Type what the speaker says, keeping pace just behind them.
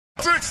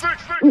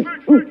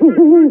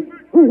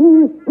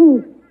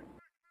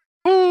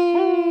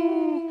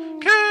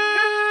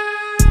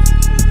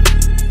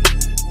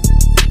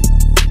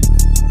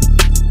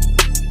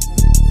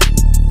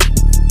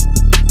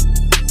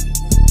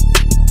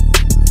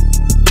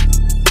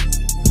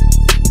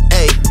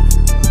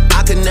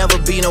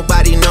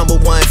Nobody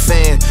 #1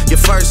 fan. Your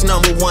first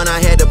 #1, I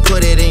had to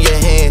put it in your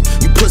hand.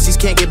 You pussies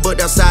can't get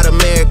booked outside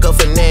America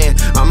for nan.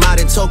 I'm out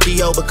in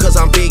Tokyo because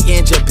I'm big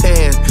in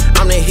Japan.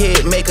 I'm the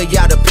hit maker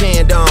y'all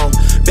depend on.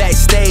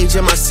 Backstage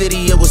in my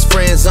city, it was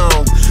friend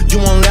zone. You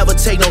won't never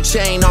take no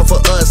chain off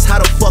of us. How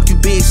the fuck you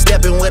big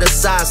stepping with a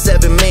size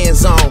 7 man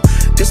zone?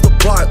 This the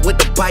part with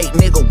the bite,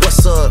 nigga,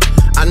 what's up?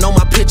 I know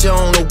my picture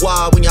on the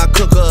wall when y'all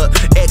cook up.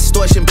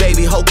 Extortion,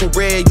 baby, whole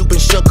career you been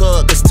shook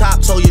up. Cause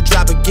Top told you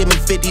drop it, give me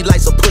 50 like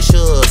some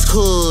push-ups.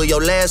 Hood,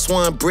 your last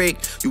one brick,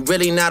 you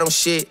really not on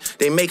shit.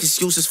 They make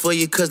excuses for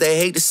you cause they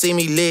hate to see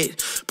me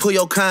lit. Pull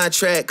your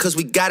contract cause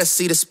we gotta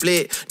see the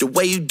split. The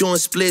way you doing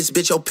splits,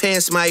 bitch, your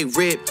pants might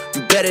rip.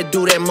 You better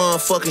do that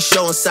motherfucking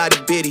show inside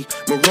the bitty.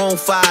 Maroon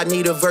 5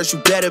 need a verse, you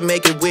better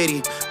make it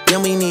witty.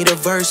 Then we need a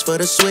verse for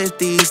the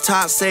Swifties.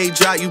 Top say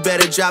drop, you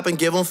better drop and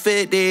give them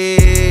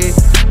 50.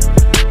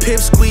 Pip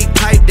squeak,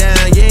 pipe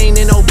down, you ain't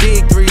in no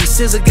big 3.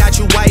 SZA got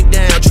you wiped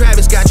down,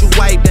 Travis got you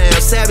wiped down,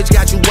 Savage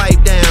got you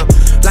wiped down.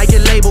 Like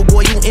your label,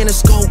 boy, you in the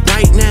scope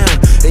right now.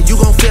 And you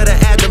gon' feel the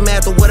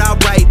aftermath of what I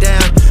write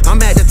down. I'm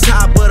at the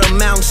top of the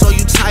mountain, so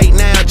you tight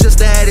now. Just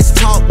to have this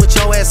talk with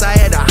your ass, I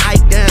had to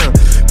hike down.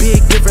 Big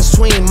difference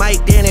between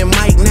Mike then and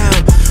Mike now.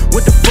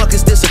 What the fuck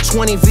is this, a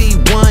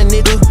 20v1,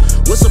 nigga?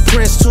 What's a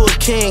prince to a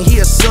king, he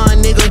a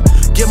son, nigga?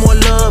 Get more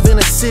love in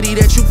the city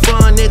that you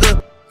from,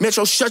 nigga.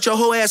 Metro, shut your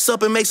whole ass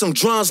up and make some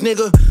drums,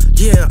 nigga.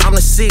 Yeah, I'm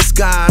the 6th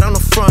guy, I'm the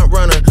front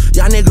runner.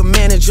 Y'all nigga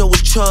manager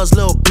was Charles'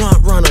 little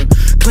blunt runner.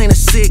 Claim a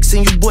 6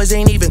 and you boys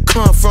ain't even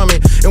come from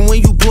it. And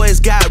when you boys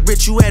got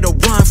rich, you had to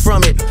run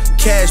from it.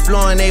 Cash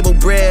flowing, able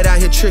bread out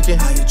here tricking.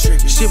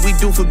 Shit we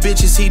do for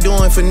bitches, he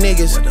doing for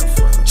niggas.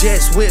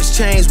 Jets, whips,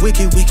 chains,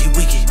 wicked, wicked,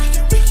 wicked.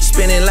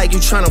 Spinning like you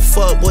tryna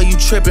fuck, boy, you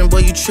trippin', boy,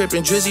 you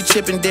trippin'. Drizzy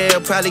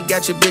Chippendale, probably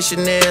got your bitch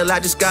Chanel. I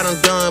just got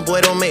them done, boy,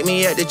 don't make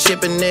me at the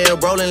Chippendale.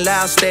 Rolling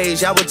loud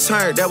stage, I would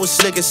turn, that was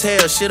slick as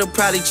hell. Shit'll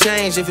probably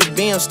change if it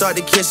BM start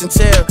to kiss and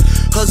tell.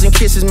 Hugs and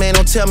kisses, man,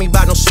 don't tell me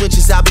about no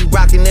switches. I be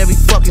rocking every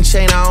fucking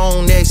chain I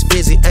own next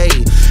visit,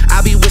 ayy.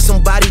 I be with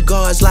some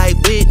bodyguards like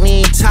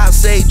Whitney. Top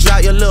say,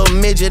 drop your little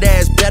midget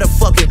ass, better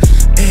fucking,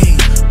 ayy.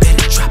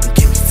 Better drop and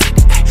give me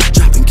 50, ayy.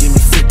 Drop and give me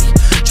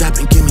 50, drop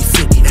and give me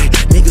 50, ayy.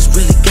 Niggas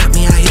really got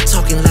me out here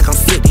talking like I'm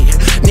 50.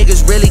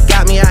 Niggas really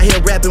got me out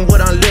here rapping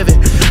what I'm living.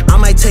 I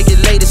might take your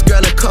latest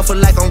girl and cuff her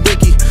like I'm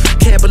Ricky.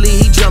 Can't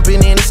believe he jumping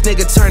in, this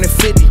nigga turning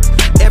 50.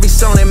 Every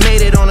song that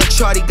made it on the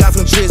chart he got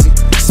from Drizzy.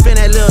 Spend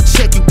that little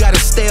check, you gotta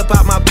stay up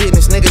out my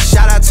business, nigga.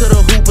 Shout out to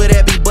the hooper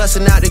that be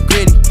busting out the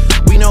gritty.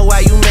 We know why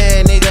you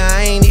mad, nigga,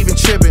 I ain't even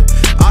tripping.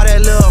 All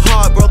that little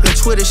heartbroken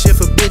Twitter shit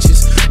for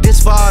bitches.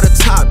 This for all the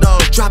top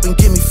dogs, drop and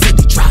give me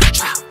 50, drop,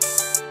 drop.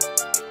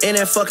 In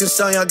that fucking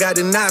song, y'all got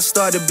to not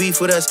start the beef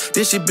with us.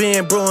 This shit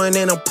been brewing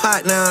in a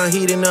pot, now I'm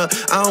heating up.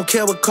 I don't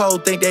care what Cole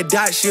think, that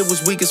dot shit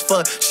was weak as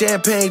fuck.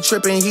 Champagne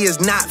tripping, he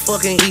is not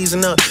fucking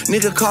easing up.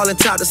 Nigga calling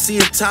Top to see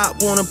if Top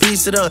want a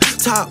piece of up.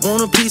 Top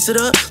want a piece of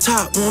up,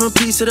 Top want a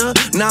piece of up.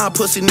 Nah,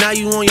 pussy, now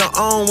you on your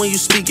own when you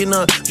speaking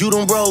up. You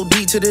done roll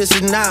deep to this,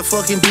 it's not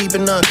fucking deep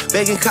enough.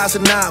 Begging Casa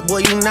not,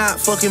 boy, you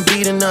not fucking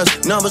beating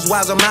us. Numbers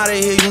wise, I'm out of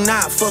here, you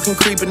not fucking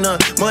creeping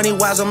up. Money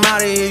wise, I'm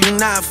out of here, you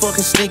not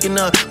fucking sneaking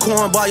up.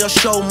 Cornball, your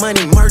show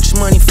money, merch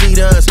money, feed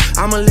us.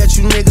 I'ma let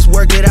you niggas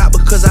work it out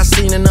because I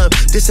seen enough.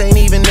 This ain't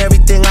even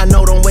everything I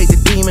know, don't wait the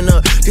demon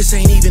up. This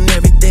ain't even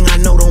everything I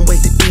know, don't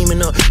wait the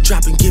demon up.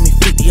 Drop and give me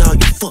 50, all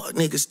you fuck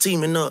niggas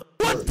teaming up.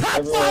 What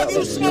top 5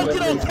 you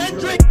smoking on,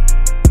 Kendrick?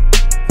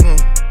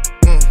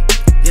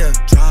 Yeah.